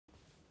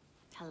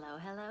Hello,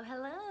 hello,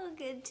 hello.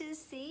 Good to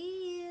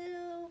see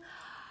you.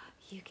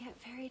 You get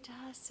fairy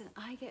dust, and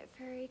I get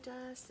fairy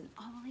dust, and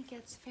Amelie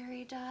gets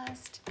fairy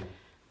dust.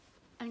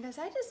 And guys,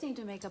 I just need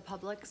to make a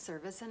public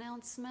service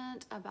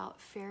announcement about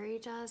fairy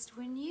dust.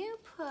 When you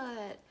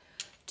put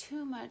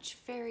too much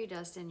fairy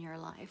dust in your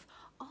life,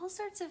 all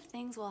sorts of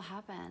things will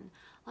happen.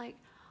 Like,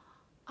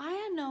 I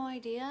had no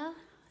idea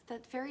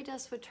that fairy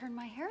dust would turn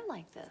my hair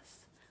like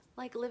this.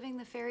 Like living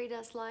the fairy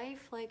dust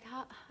life, like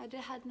I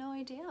had no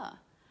idea.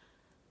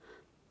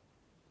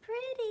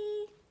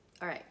 Pretty.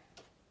 All right.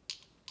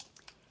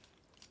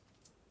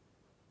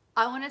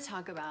 I want to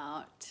talk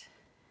about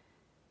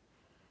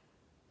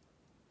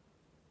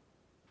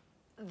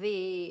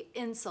the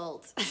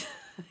insult,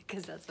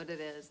 because that's what it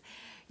is.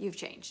 You've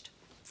changed.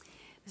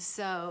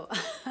 So,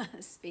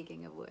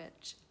 speaking of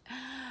which,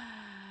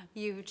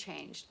 you've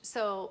changed.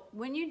 So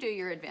when you do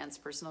your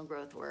advanced personal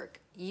growth work,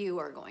 you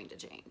are going to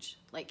change.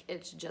 Like,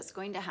 it's just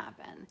going to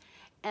happen,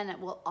 and it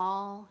will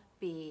all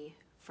be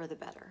for the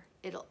better.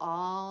 It'll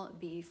all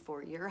be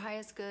for your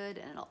highest good,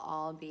 and it'll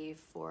all be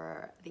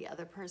for the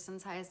other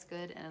person's highest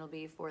good, and it'll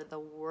be for the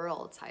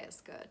world's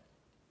highest good.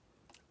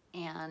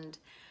 And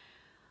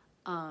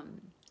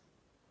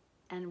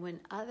when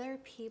other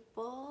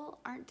people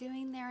aren't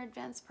doing their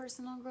advanced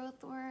personal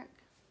growth work,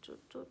 they're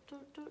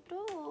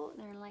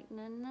like,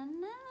 no, no,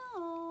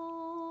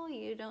 no,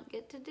 you don't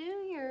get to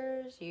do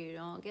yours. You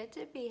don't get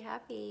to be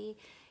happy.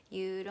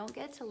 You don't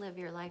get to live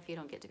your life. You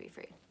don't get to be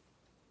free.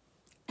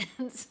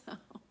 And so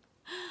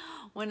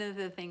one of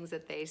the things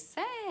that they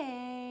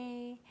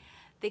say,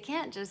 they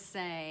can't just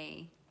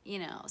say, you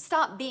know,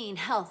 stop being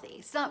healthy,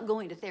 stop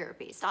going to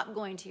therapy, stop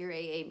going to your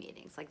AA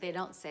meetings. Like, they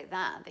don't say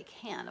that. They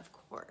can, of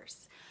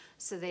course.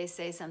 So they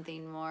say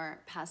something more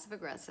passive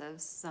aggressive,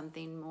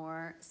 something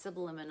more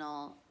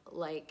subliminal,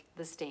 like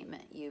the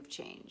statement, you've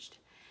changed.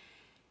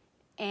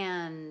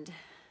 And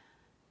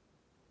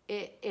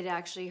it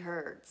actually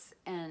hurts,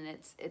 and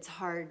it's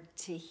hard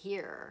to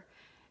hear,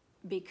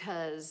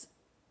 because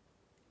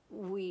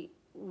we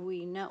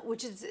know,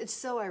 which is, it's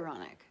so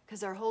ironic,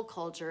 because our whole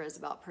culture is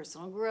about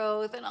personal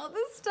growth and all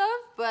this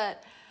stuff,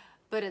 but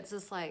it's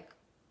just like,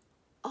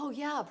 oh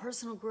yeah,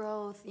 personal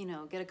growth, you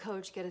know, get a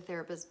coach, get a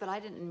therapist, but I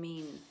didn't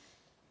mean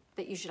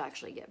that you should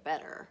actually get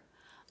better.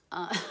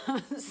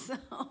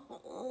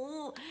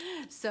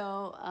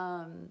 So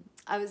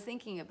I was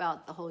thinking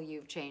about the whole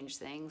you've changed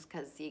things,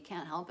 because you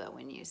can't help it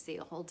when you see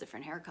a whole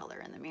different hair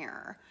color in the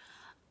mirror.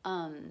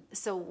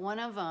 So one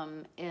of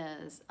them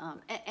is,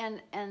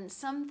 and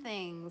some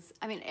things,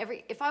 I mean,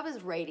 if I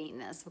was rating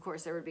this, of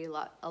course, there would be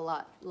a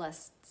lot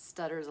less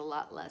stutters, a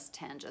lot less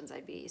tangents.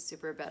 I'd be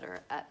super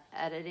better at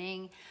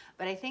editing.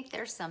 But I think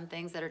there's some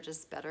things that are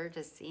just better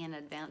to see an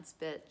advanced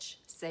bitch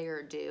say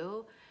or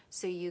do,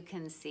 so you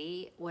can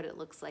see what it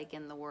looks like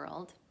in the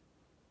world.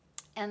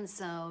 And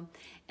so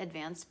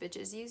advanced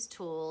bitches use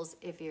tools.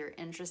 If you're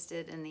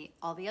interested in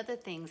all the other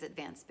things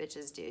advanced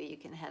bitches do, you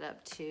can head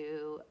up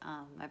to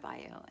my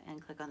bio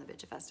and click on the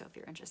Bitchifesto if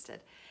you're interested.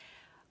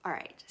 All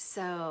right,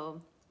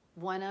 so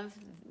one of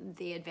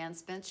the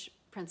advanced bitch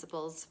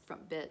principles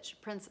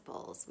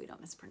we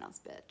don't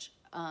mispronounce bitch,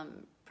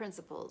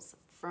 principles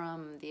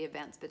from the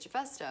advanced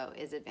Bitchifesto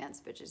is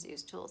advanced bitches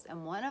use tools.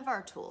 And one of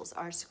our tools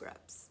are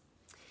scripts.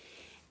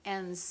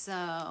 And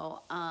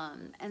so,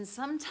 and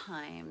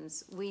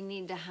sometimes we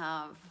need to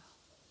have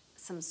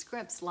some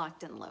scripts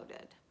locked and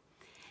loaded.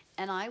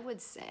 And I would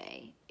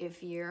say,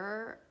 if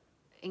you're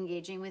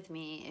engaging with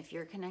me, if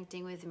you're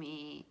connecting with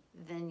me,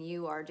 then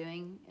you are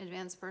doing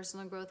advanced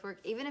personal growth work.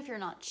 Even if you're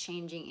not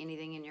changing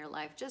anything in your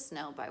life, just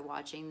know by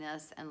watching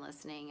this and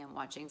listening and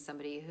watching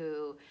somebody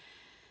who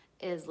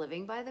is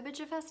living by the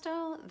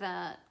Bitchifesto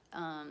that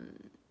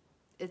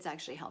it's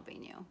actually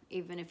helping you,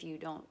 even if you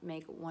don't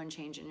make one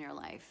change in your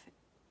life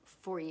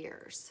for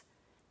years.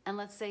 And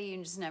let's say you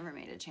just never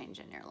made a change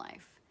in your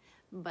life,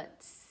 but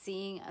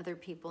seeing other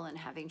people and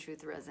having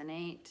truth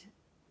resonate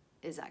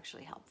is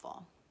actually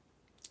helpful.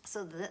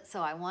 So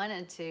I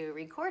wanted to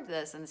record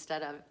this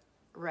instead of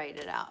write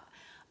it out.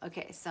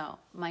 Okay, so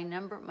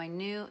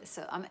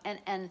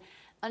and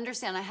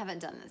understand, I haven't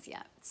done this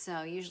yet.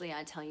 So usually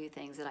I tell you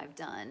things that I've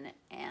done,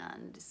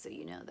 and so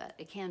you know that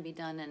it can be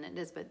done, and it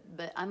is,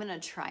 but I'm gonna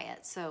try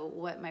it. So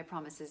what my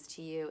promise is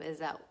to you is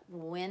that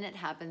when it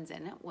happens,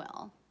 and it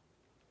will,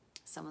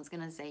 someone's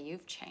gonna say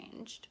you've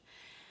changed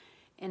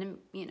in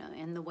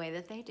the way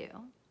that they do,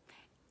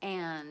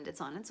 and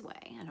it's on its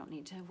way. I don't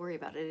need to worry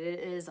about it.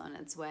 It is on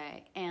its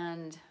way.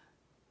 And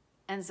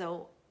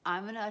so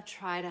I'm gonna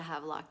try to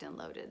have locked and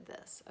loaded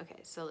this.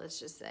 Okay, so let's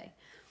just say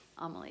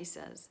Amelie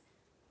says,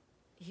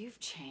 you've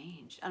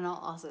changed. And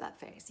also that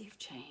face, you've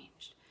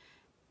changed.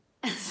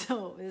 And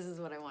so this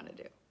is what I want to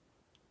do.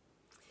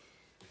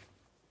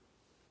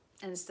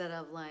 Instead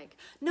of like,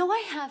 no, I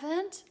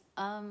haven't.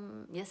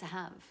 Yes, I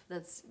have.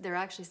 They're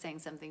actually saying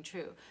something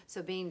true.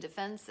 So being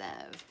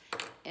defensive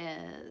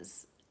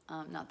is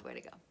not the way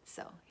to go.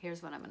 So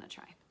here's what I'm going to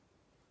try.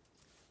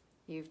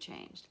 You've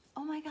changed.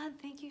 Oh my God,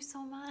 thank you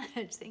so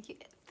much. Thank you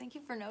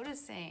for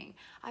noticing.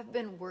 I've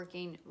been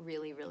working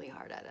really, really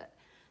hard at it.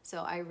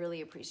 So I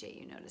really appreciate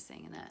you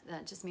noticing, and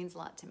that just means a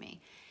lot to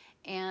me.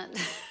 And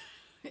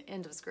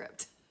end of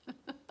script.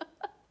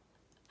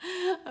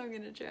 I'm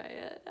gonna try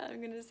it.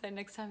 I'm gonna say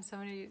next time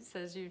somebody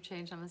says you've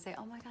changed, I'm gonna say,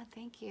 oh my God,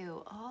 thank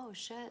you. Oh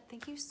shit,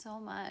 thank you so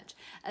much.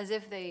 As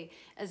if they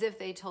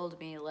told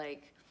me,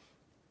 like,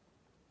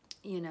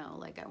 you know,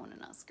 like I won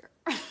an Oscar.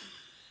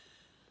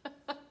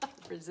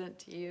 Present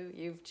to you,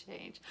 you've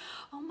changed.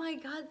 Oh my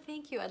God,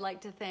 thank you. I'd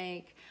like to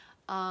thank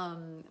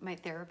my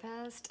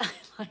therapist. I'd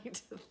like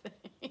to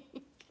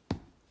thank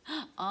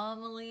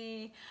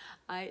Amelie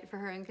for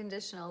her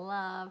unconditional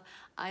love.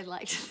 I'd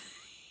like to thank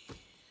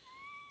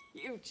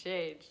you've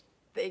changed.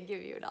 They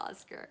give you an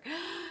Oscar.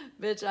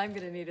 Bitch, I'm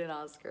gonna need an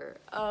Oscar.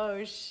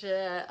 Oh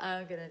shit,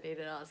 I'm gonna need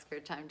an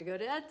Oscar. Time to go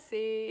to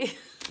Etsy.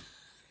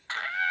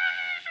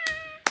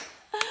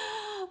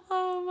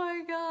 Oh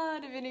my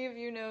God, if any of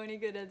you know any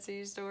good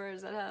Etsy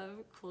stores that have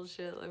cool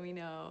shit, let me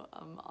know.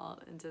 I'm all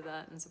into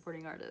that and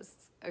supporting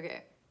artists.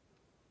 Okay.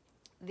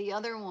 The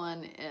other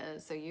one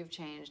is, so you've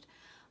changed.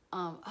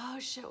 Oh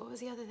shit, what was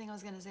the other thing I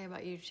was gonna say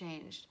about you've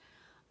changed?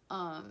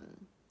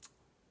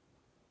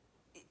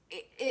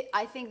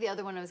 I think the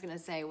other one I was gonna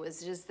say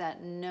was just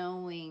that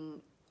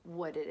knowing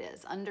what it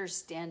is,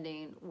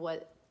 understanding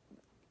what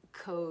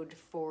code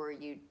for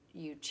you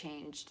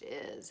changed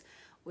is,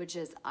 which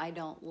is I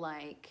don't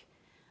like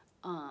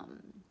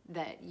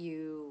that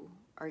you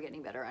are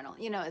getting better. I don't,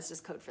 you know, it's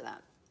just code for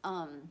that.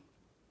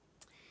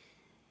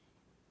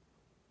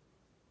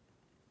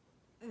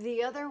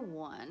 The other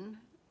one,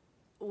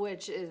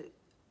 which is,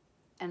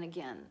 and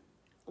again,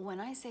 when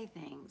I say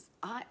things,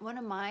 one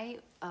of my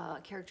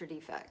character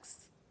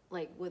defects,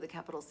 like with a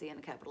capital C and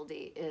a capital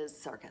D, is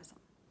sarcasm.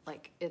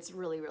 Like, it's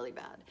really, really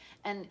bad.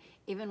 And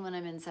even when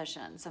I'm in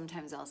session,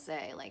 sometimes I'll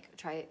say, like,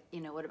 try,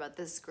 you know, what about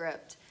this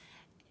script?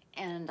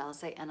 And I'll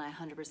say, and I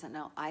 100%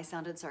 know I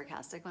sounded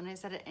sarcastic when I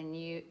said it, and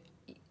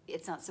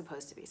it's not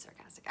supposed to be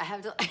sarcastic. I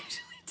have to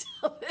actually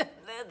tell them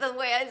that the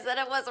way I said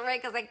it wasn't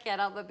right because I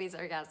can't help but be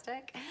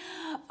sarcastic.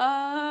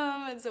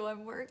 And so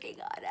I'm working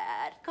on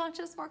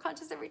it, more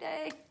conscious every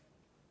day.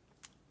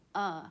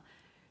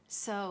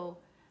 So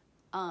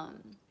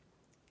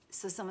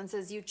someone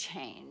says you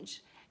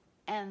change,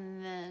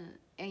 and then,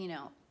 you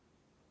know,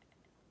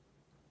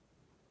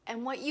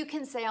 and what you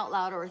can say out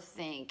loud or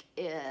think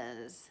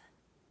is,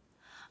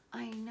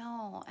 I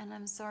know, and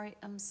I'm sorry,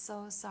 I'm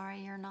so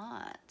sorry you're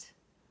not.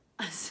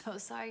 I'm so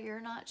sorry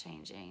you're not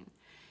changing.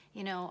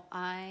 You know,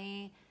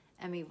 I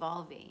am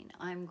evolving,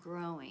 I'm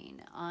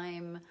growing,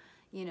 I'm,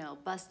 you know,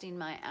 busting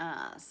my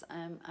ass,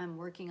 I'm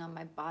working on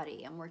my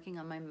body, I'm working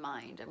on my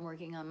mind, I'm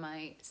working on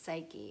my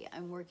psyche,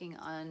 I'm working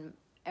on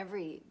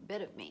every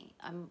bit of me,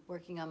 I'm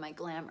working on my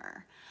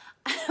glamour.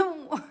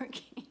 I'm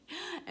working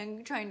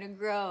and trying to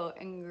grow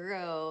and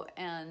grow,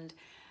 and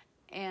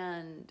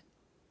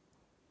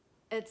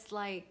it's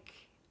like,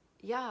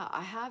 yeah,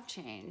 I have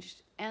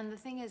changed. And the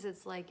thing is,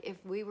 it's like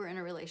if we were in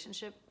a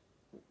relationship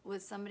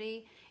with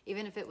somebody,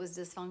 even if it was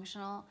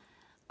dysfunctional,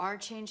 our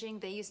changing,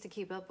 they used to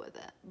keep up with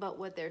it. But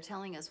what they're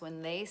telling us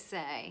when they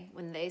say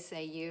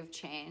you've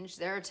changed,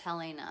 they're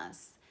telling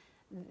us,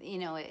 you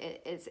know,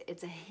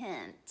 it's a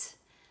hint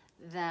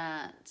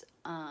that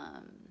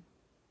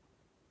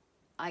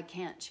I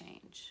can't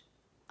change.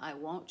 I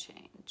won't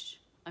change.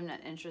 I'm not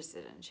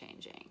interested in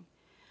changing.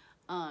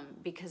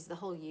 Because the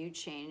whole you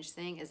change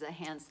thing is a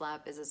hand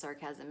slap, is a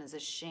sarcasm, is a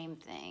shame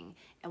thing.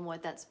 And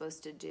what that's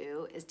supposed to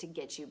do is to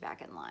get you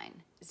back in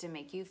line, is to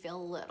make you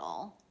feel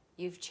little.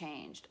 You've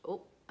changed.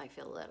 Oh, I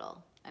feel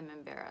little. I'm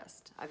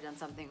embarrassed. I've done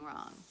something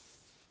wrong.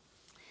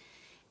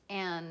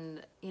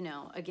 And, you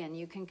know, again,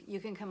 you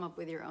can come up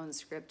with your own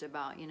script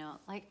about, you know,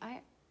 like,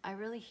 I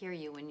really hear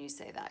you when you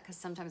say that, because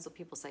sometimes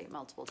people say it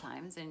multiple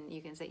times, and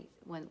you can say,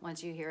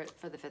 once you hear it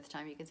for the 5th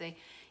time, you can say,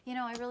 you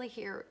know, I really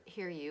hear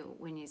you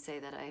when you say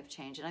that I have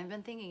changed, and I've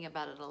been thinking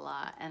about it a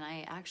lot, and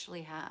I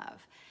actually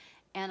have.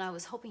 And I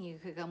was hoping you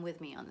could come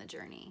with me on the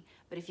journey,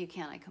 but if you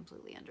can't, I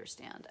completely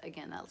understand.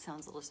 Again, that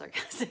sounds a little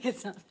sarcastic.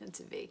 It's not meant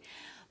to be.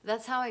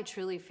 That's how I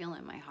truly feel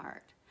in my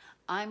heart.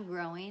 I'm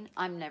growing.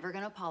 I'm never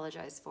going to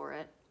apologize for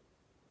it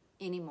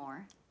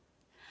anymore.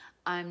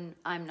 I'm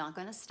not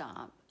going to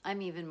stop.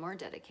 I'm even more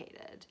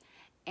dedicated.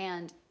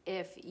 And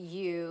if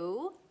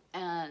you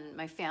and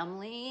my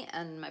family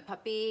and my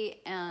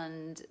puppy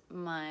and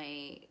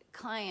my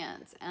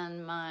clients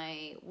and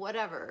my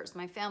whatevers,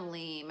 my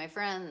family, my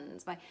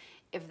friends,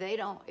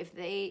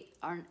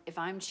 if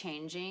I'm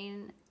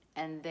changing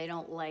and they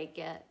don't like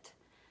it,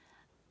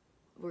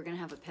 we're gonna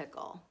have a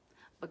pickle.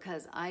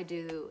 Because I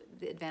do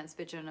the Advanced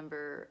Bitch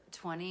number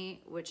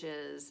 20, which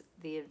is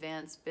the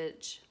advanced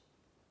bitch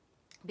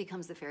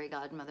becomes the fairy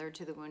godmother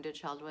to the wounded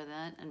child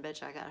within, and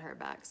bitch, I got her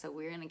back. So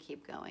we're gonna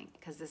keep going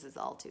because this is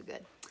all too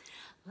good.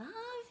 Love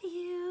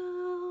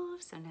you.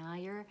 So now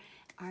you're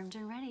armed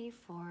and ready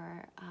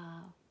for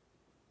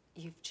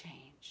You've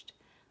Changed.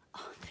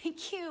 Oh,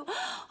 thank you.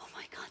 Oh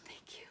my God,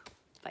 thank you.